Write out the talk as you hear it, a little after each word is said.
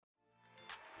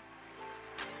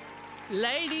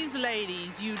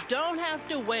Ladies, you don't have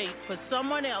to wait for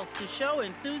someone else to show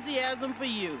enthusiasm for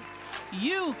you.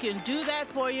 You can do that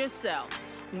for yourself.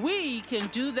 We can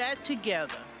do that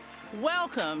together.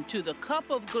 Welcome to the Cup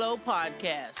of Glow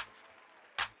podcast.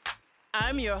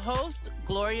 I'm your host,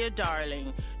 Gloria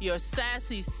Darling, your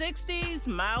sassy 60s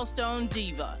milestone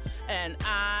diva, and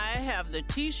I have the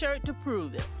t-shirt to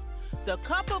prove it. The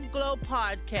Cup of Glow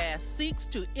podcast seeks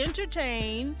to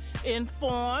entertain,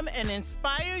 inform, and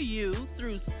inspire you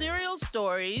through serial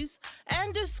stories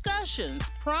and discussions,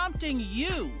 prompting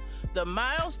you, the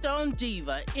milestone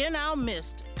diva in our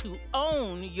midst, to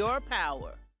own your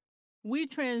power. We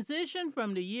transition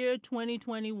from the year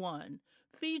 2021,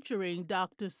 featuring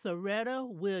Dr. Soretta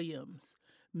Williams,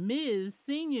 Ms.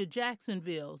 Senior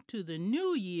Jacksonville, to the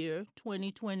new year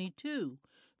 2022,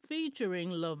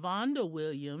 featuring LaVonda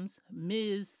Williams,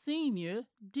 Ms. Senior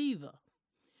Diva.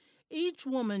 Each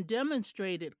woman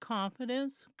demonstrated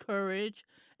confidence, courage,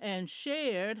 and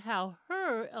shared how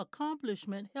her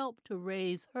accomplishment helped to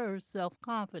raise her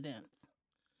self-confidence.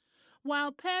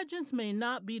 While pageants may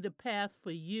not be the path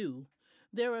for you,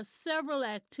 there are several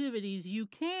activities you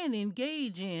can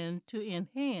engage in to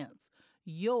enhance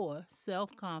your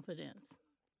self-confidence.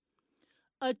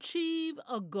 Achieve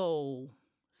a goal.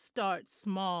 Start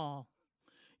small.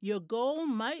 Your goal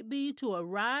might be to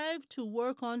arrive to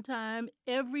work on time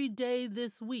every day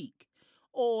this week,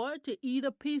 or to eat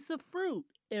a piece of fruit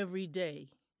every day.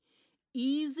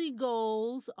 Easy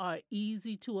goals are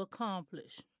easy to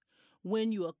accomplish.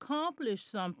 When you accomplish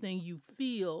something, you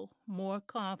feel more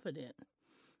confident.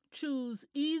 Choose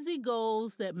easy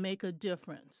goals that make a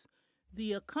difference.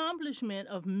 The accomplishment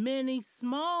of many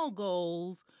small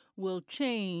goals will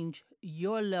change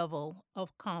your level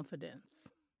of confidence.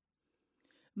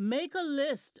 Make a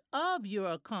list of your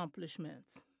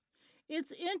accomplishments.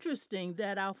 It's interesting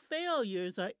that our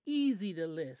failures are easy to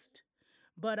list,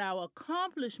 but our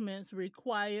accomplishments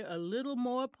require a little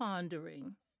more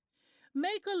pondering.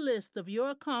 Make a list of your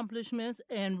accomplishments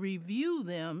and review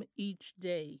them each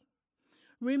day.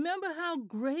 Remember how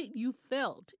great you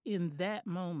felt in that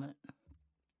moment.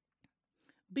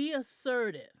 Be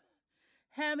assertive.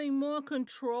 Having more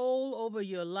control over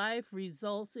your life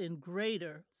results in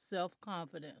greater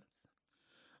self-confidence.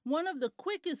 One of the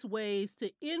quickest ways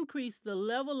to increase the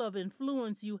level of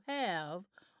influence you have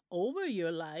over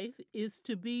your life is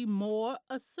to be more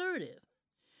assertive.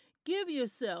 Give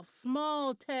yourself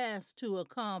small tasks to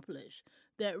accomplish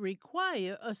that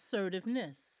require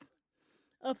assertiveness.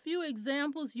 A few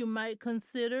examples you might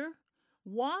consider: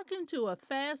 walk into a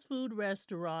fast food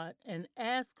restaurant and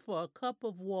ask for a cup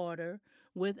of water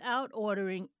without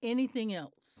ordering anything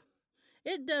else.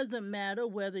 It doesn't matter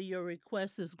whether your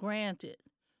request is granted.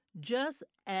 Just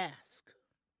ask.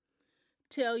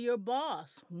 Tell your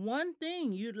boss one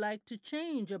thing you'd like to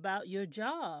change about your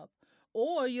job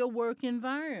or your work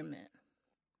environment.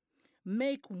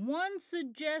 Make one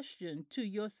suggestion to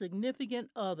your significant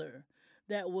other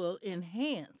that will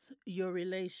enhance your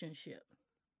relationship.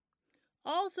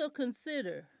 Also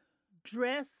consider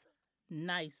dress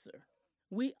nicer.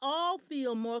 We all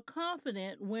feel more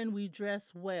confident when we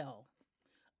dress well.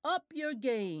 Up your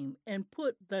game and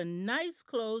put the nice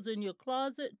clothes in your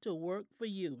closet to work for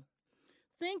you.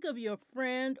 Think of your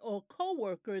friend or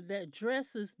coworker that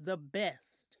dresses the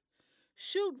best.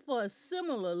 Shoot for a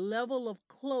similar level of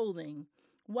clothing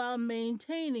while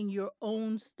maintaining your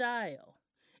own style.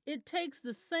 It takes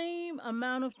the same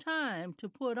amount of time to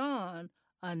put on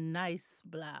a nice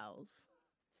blouse.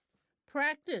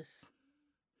 Practice.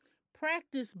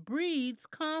 Practice breeds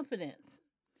confidence.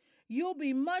 You'll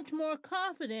be much more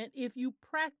confident if you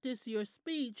practice your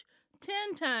speech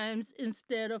 10 times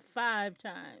instead of 5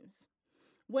 times.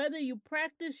 Whether you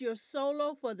practice your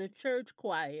solo for the church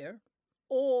choir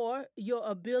or your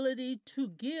ability to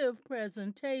give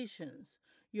presentations,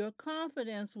 your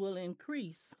confidence will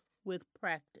increase with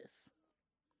practice.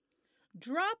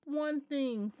 Drop one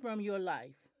thing from your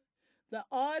life. The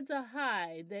odds are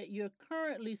high that you're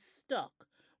currently stuck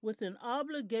with an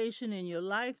obligation in your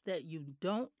life that you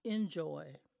don't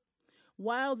enjoy.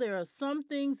 While there are some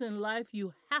things in life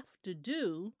you have to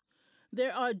do,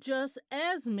 there are just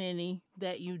as many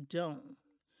that you don't.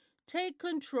 Take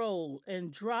control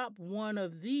and drop one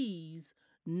of these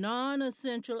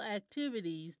non-essential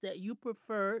activities that you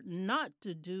prefer not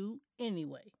to do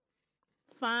anyway.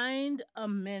 Find a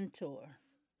mentor.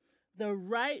 The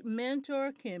right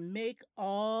mentor can make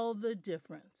all the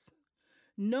difference.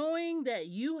 Knowing that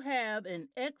you have an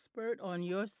expert on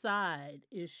your side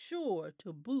is sure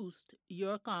to boost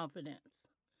your confidence.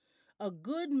 A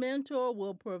good mentor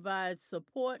will provide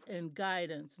support and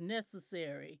guidance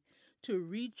necessary to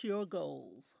reach your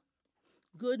goals.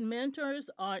 Good mentors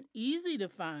aren't easy to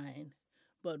find,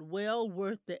 but well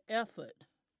worth the effort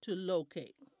to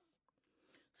locate.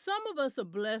 Some of us are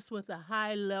blessed with a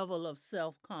high level of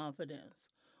self-confidence,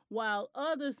 while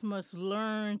others must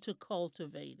learn to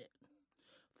cultivate it.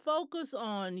 Focus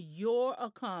on your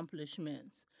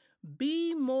accomplishments.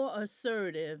 Be more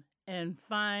assertive and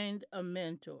find a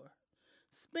mentor.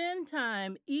 Spend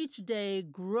time each day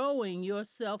growing your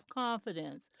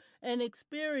self-confidence and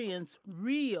experience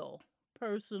real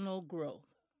personal growth.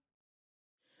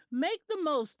 Make the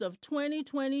most of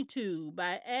 2022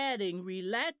 by adding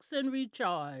Relax and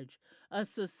Recharge, a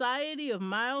Society of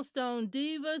Milestone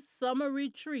Divas summer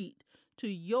retreat, to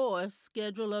your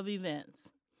schedule of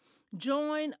events.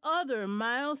 Join other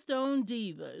Milestone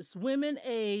Divas, women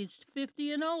aged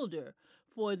 50 and older,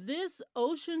 for this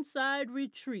oceanside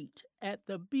retreat at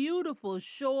the beautiful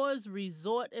Shores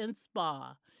Resort and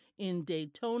Spa in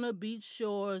Daytona Beach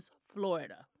Shores,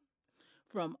 Florida,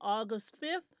 from August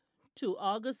 5th to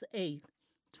August 8th,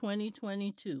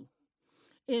 2022.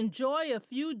 Enjoy a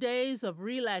few days of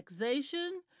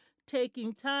relaxation,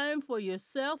 taking time for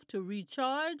yourself to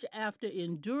recharge after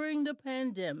enduring the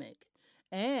pandemic,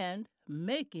 and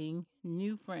making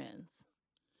new friends.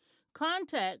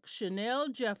 Contact Chanel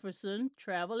Jefferson,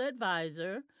 Travel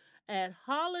Advisor, at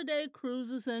Holiday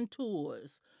Cruises and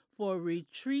Tours for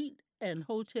retreat and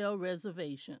hotel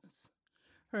reservations.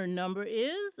 Her number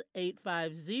is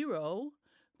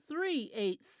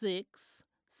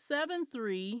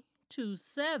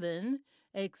 850-386-7327,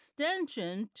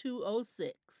 extension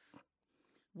 206.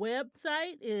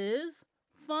 Website is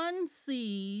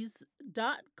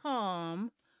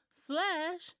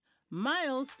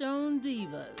funseas.com/Milestone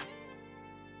Divas.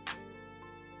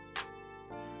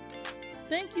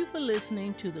 Thank you for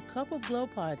listening to the Cup of Glow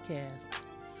podcast.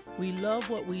 We love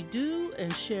what we do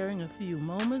and sharing a few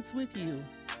moments with you.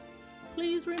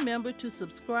 Please remember to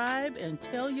subscribe and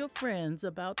tell your friends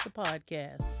about the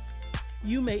podcast.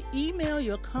 You may email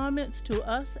your comments to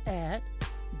us at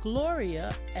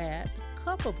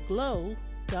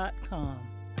gloria@cupofglow.com.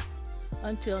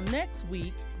 Until next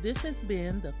week, this has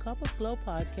been the Cup of Glow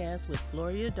podcast with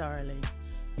Gloria Darling,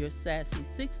 your sassy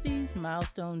 60s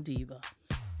milestone diva,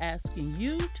 asking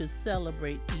you to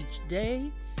celebrate each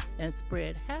day and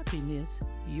spread happiness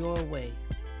your way.